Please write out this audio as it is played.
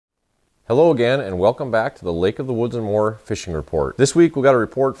Hello again and welcome back to the Lake of the Woods and More Fishing Report. This week we got a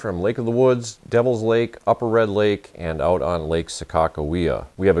report from Lake of the Woods, Devil's Lake, Upper Red Lake, and out on Lake Sakakawea.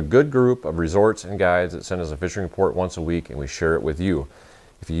 We have a good group of resorts and guides that send us a fishing report once a week and we share it with you.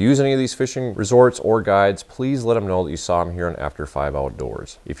 If you use any of these fishing resorts or guides, please let them know that you saw them here on After 5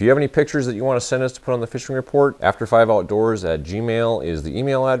 Outdoors. If you have any pictures that you want to send us to put on the fishing report, after5outdoors@gmail is the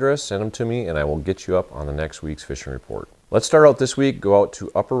email address. Send them to me and I will get you up on the next week's fishing report. Let's start out this week, go out to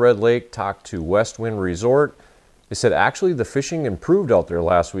Upper Red Lake, talk to West Wind Resort. They said actually the fishing improved out there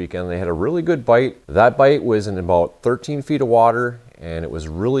last weekend. They had a really good bite. That bite was in about 13 feet of water and it was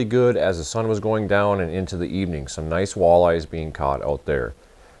really good as the sun was going down and into the evening. Some nice walleyes being caught out there.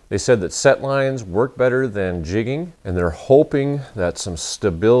 They said that set lines work better than jigging and they're hoping that some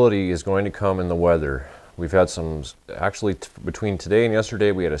stability is going to come in the weather. We've had some, actually between today and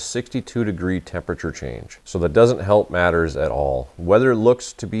yesterday, we had a 62-degree temperature change. So that doesn't help matters at all. Weather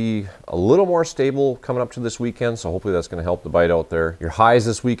looks to be a little more stable coming up to this weekend, so hopefully that's gonna help the bite out there. Your highs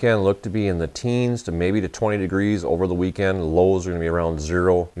this weekend look to be in the teens to maybe to 20 degrees over the weekend. Lows are gonna be around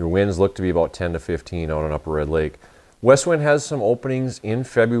 0. Your winds look to be about 10 to 15 out on Upper Red Lake. West Wind has some openings in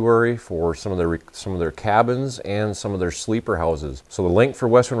February for some of their cabins and some of their sleeper houses. So the link for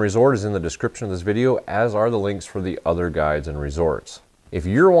West Wind Resort is in the description of this video, as are the links for the other guides and resorts. If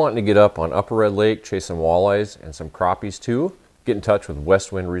you're wanting to get up on Upper Red Lake, chase some walleyes and some crappies too, get in touch with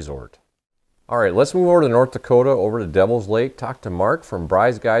West Wind Resort. All right, let's move over to North Dakota, over to Devil's Lake. Talk to Mark from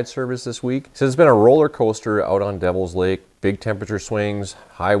Bry's Guide Service this week. He says it's been a roller coaster out on Devil's Lake. Big temperature swings,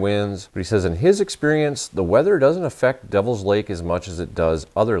 high winds. But he says in his experience, the weather doesn't affect Devil's Lake as much as it does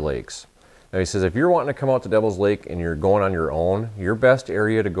other lakes. Now he says if you're wanting to come out to Devil's Lake and you're going on your own, your best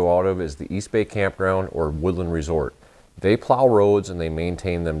area to go out of is the East Bay Campground or Woodland Resort. They plow roads and they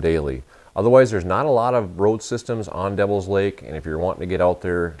maintain them daily. Otherwise, there's not a lot of road systems on Devil's Lake, and if you're wanting to get out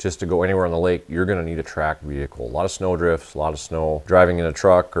there just to go anywhere on the lake, you're going to need a tracked vehicle. A lot of snow drifts, a lot of snow. Driving in a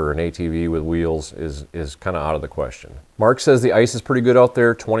truck or an ATV with wheels is kind of out of the question. Mark says the ice is pretty good out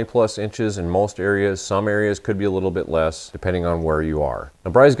there, 20 plus inches in most areas. Some areas could be a little bit less, depending on where you are.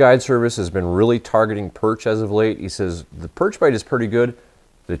 Now, Bry's Guide Service has been really targeting perch as of late. He says the perch bite is pretty good.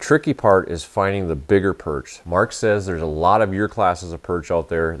 The tricky part is finding the bigger perch. Mark says there's a lot of year classes of perch out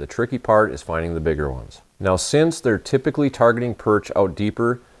there. The tricky part is finding the bigger ones. Now, since they're typically targeting perch out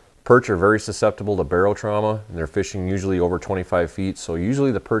deeper, perch are very susceptible to barrel trauma and they're fishing usually over 25 feet. So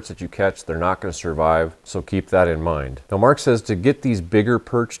usually the perch that you catch, they're not going to survive. So keep that in mind. Now, Mark says to get these bigger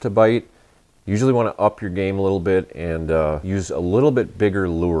perch to bite, you usually want to up your game a little bit and use a little bit bigger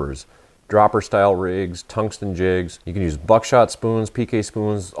lures. Dropper style rigs, tungsten jigs. You can use buckshot spoons, PK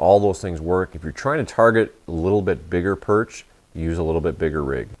spoons, all those things work. If you're trying to target a little bit bigger perch, use a little bit bigger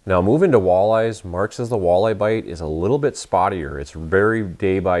rig. Now moving to walleyes, Mark says the walleye bite is a little bit spottier. It's very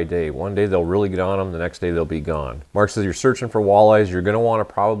day by day. One day they'll really get on them, the next day they'll be gone. Mark says you're searching for walleyes, you're gonna wanna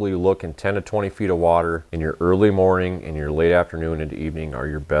probably look in 10 to 20 feet of water in your early morning and your late afternoon into evening are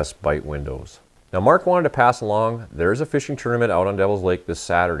your best bite windows. Now Mark wanted to pass along, there's a fishing tournament out on Devil's Lake this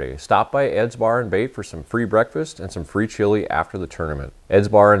Saturday. Stop by Ed's Bar and Bait for some free breakfast and some free chili after the tournament. Ed's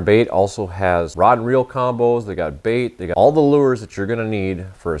Bar and Bait also has rod and reel combos, they got bait, they got all the lures that you're gonna need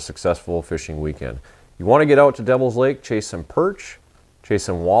for a successful fishing weekend. You wanna get out to Devil's Lake, chase some perch, chase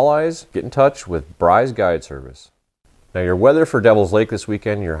some walleyes, get in touch with Bry's Guide Service. Now your weather for Devil's Lake this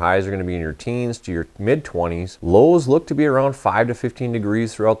weekend, your highs are going to be in your teens to your mid-20s. Lows look to be around 5 to 15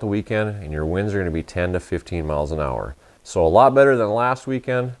 degrees throughout the weekend, and your winds are going to be 10 to 15 miles an hour. So a lot better than last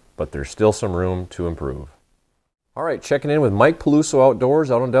weekend, but there's still some room to improve. All right, checking in with Mike Peluso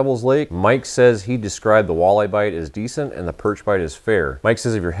Outdoors out on Devil's Lake. Mike says he described the walleye bite as decent and the perch bite as fair. Mike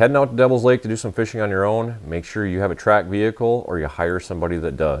says if you're heading out to Devil's Lake to do some fishing on your own, make sure you have a tracked vehicle or you hire somebody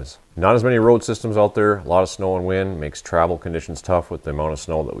that does. Not as many road systems out there, a lot of snow and wind makes travel conditions tough with the amount of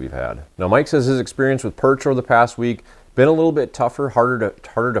snow that we've had. Now Mike says his experience with perch over the past week been a little bit tougher, harder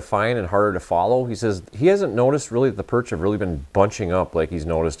to find and harder to follow. He says he hasn't noticed really that the perch have really been bunching up like he's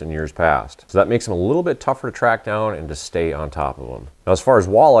noticed in years past. So that makes him a little bit tougher to track down and to stay on top of them. Now as far as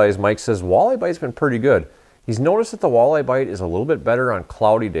walleyes, Mike says walleye bite's been pretty good. He's noticed that the walleye bite is a little bit better on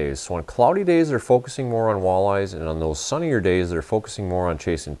cloudy days. So on cloudy days, they're focusing more on walleyes, and on those sunnier days, they're focusing more on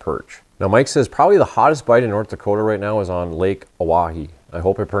chasing perch. Now Mike says probably the hottest bite in North Dakota right now is on Lake Oahe. I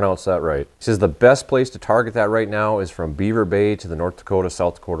hope I pronounced that right. He says the best place to target that right now is from Beaver Bay to the North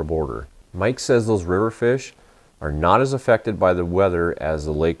Dakota-South Dakota border. Mike says those river fish are not as affected by the weather as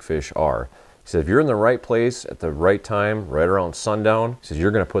the lake fish are. He said if you're in the right place at the right time, right around sundown, he says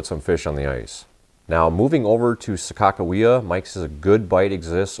you're going to put some fish on the ice. Now moving over to Sakakawea, Mike says a good bite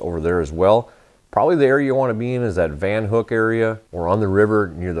exists over there as well. Probably the area you want to be in is that Van Hook area or on the river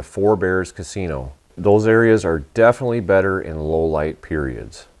near the Four Bears Casino. Those areas are definitely better in low light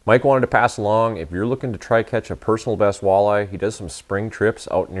periods. Mike wanted to pass along, if you're looking to try catch a personal best walleye, he does some spring trips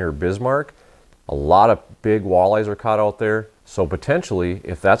out near Bismarck. A lot of big walleyes are caught out there. So potentially,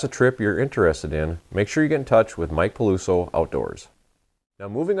 if that's a trip you're interested in, make sure you get in touch with Mike Peluso Outdoors. Now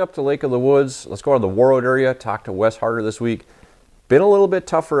moving up to Lake of the Woods, let's go to the Warroad area, talk to Wes Harder this week. Been a little bit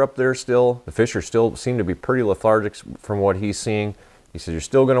tougher up there still. The fish are still seem to be pretty lethargic from what he's seeing. He says you're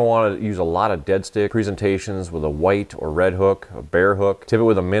still going to want to use a lot of dead stick presentations with a white or red hook, a bare hook, tip it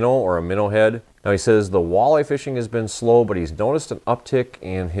with a minnow or a minnow head. Now he says the walleye fishing has been slow, but he's noticed an uptick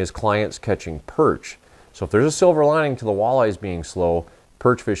in his clients catching perch. So if there's a silver lining to the walleyes being slow,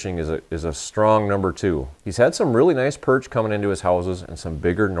 perch fishing is a strong number 2. He's had some really nice perch coming into his houses and some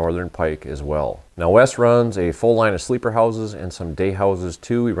bigger northern pike as well. Now Wes runs a full line of sleeper houses and some day houses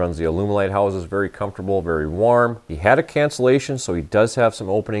too. He runs the Alumilite houses, very comfortable, very warm. He had a cancellation, so he does have some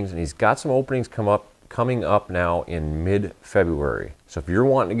openings, and he's got some openings coming up now in mid-February. So if you're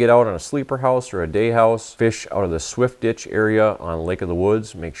wanting to get out on a sleeper house or a day house, fish out of the Swift Ditch area on Lake of the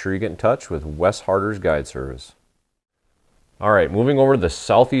Woods, make sure you get in touch with Wes Harder's Guide Service. All right, moving over to the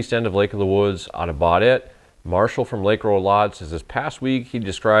southeast end of Lake of the Woods out of Baudette, Marshall from Lake Road Lodge says this past week he'd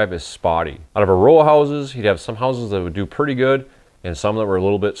describe as spotty. Out of a row of houses, he'd have some houses that would do pretty good and some that were a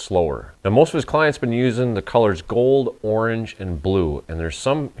little bit slower. Now most of his clients have been using the colors gold, orange, and blue, and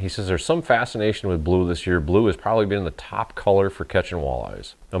he says there's some fascination with blue this year. Blue has probably been the top color for catching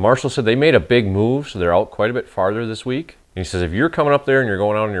walleyes. Now Marshall said they made a big move, so they're out quite a bit farther this week. And he says if you're coming up there and you're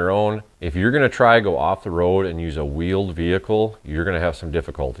going out on your own, if you're going to try go off the road and use a wheeled vehicle, you're going to have some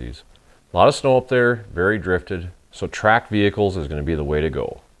difficulties. A lot of snow up there, very drifted, so tracked vehicles is going to be the way to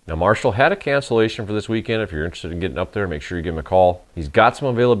go. Now Marshall had a cancellation for this weekend. If you're interested in getting up there, make sure you give him a call. He's got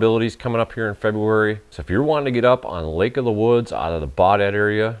some availabilities coming up here in February. So if you're wanting to get up on Lake of the Woods out of the Baudette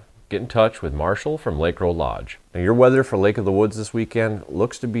area, get in touch with Marshall from Lake Road Lodge. Now your weather for Lake of the Woods this weekend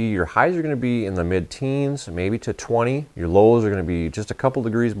looks to be, your highs are going to be in the mid-teens, maybe to 20. Your lows are going to be just a couple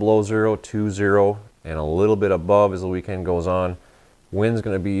degrees below 0 to 0 and a little bit above as the weekend goes on. Wind's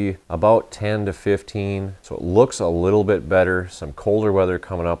going to be about 10 to 15, so it looks a little bit better. Some colder weather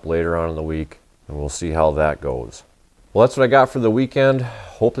coming up later on in the week, and we'll see how that goes. Well, that's what I got for the weekend.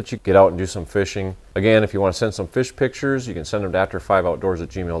 Hope that you get out and do some fishing. Again, if you want to send some fish pictures, you can send them to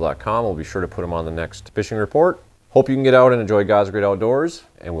after5outdoors@gmail.com. We'll be sure to put them on the next fishing report. Hope you can get out and enjoy God's great outdoors,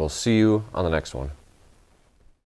 and we'll see you on the next one.